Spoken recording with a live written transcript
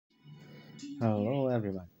Hello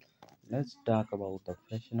everyone. Let's talk about the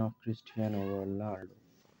fashion of Cristiano Ronaldo,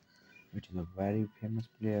 which is a very famous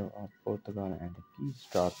player of Portugal and a key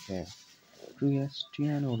star player.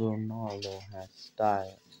 Cristiano Ronaldo has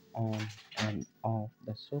style on and off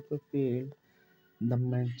the soccer field. The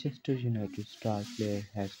Manchester United star player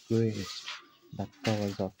has graced the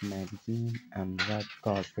covers of magazines and red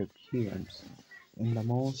carpet events in the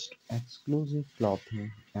most exclusive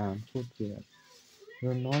clothing and footwear.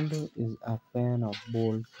 Ronaldo is a fan of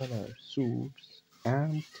bold color suits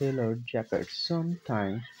and tailored jackets,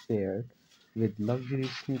 sometimes paired with luxury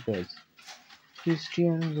sneakers.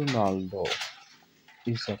 Cristiano Ronaldo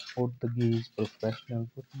is a Portuguese professional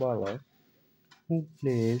footballer who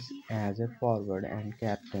plays as a forward and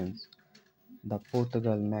captains the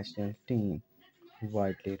Portugal national team,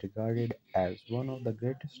 widely regarded as one of the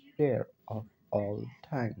greatest players of all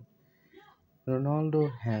time.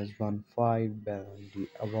 Ronaldo has won five Ballon d'Or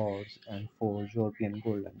awards and four European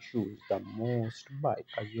Golden Shoes, the most by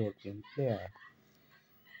a European player.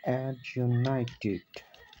 At United,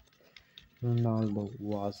 Ronaldo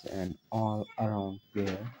was an all-around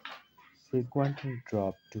player, frequently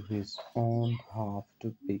dropped to his own half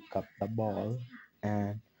to pick up the ball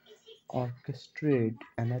and orchestrate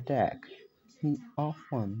an attack. He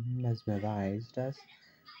often mesmerized us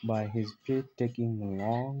by his breathtaking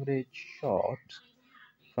long-range shots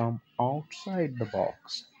from outside the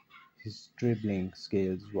box. His dribbling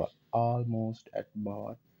skills were almost at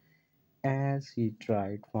bar as he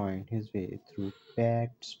tried to find his way through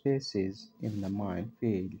packed spaces in the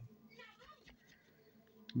minefield.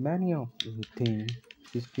 Many of you think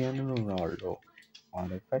Cristiano Ronaldo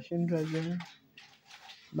are a fashion treasure.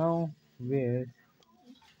 Now, where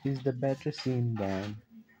is the better seen than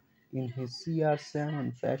in his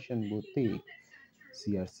CR7 fashion boutique?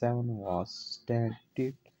 CR7 was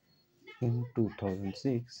started in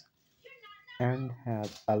 2006 and has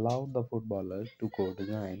allowed the footballer to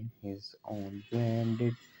co-design his own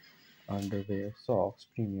branded underwear, socks,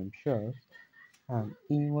 premium shirts, and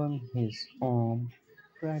even his own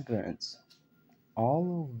fragrance,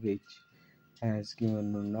 all of which has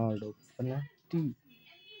given Ronaldo plenty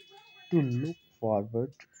to look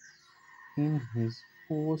forward in his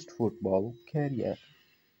post-football career.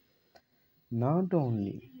 Not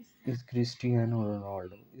only is Cristiano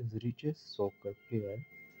Ronaldo the richest soccer player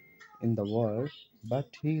in the world, but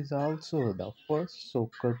he is also the first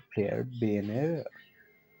soccer player billionaire.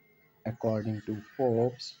 According to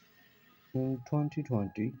Forbes, in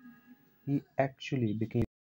 2020, he actually became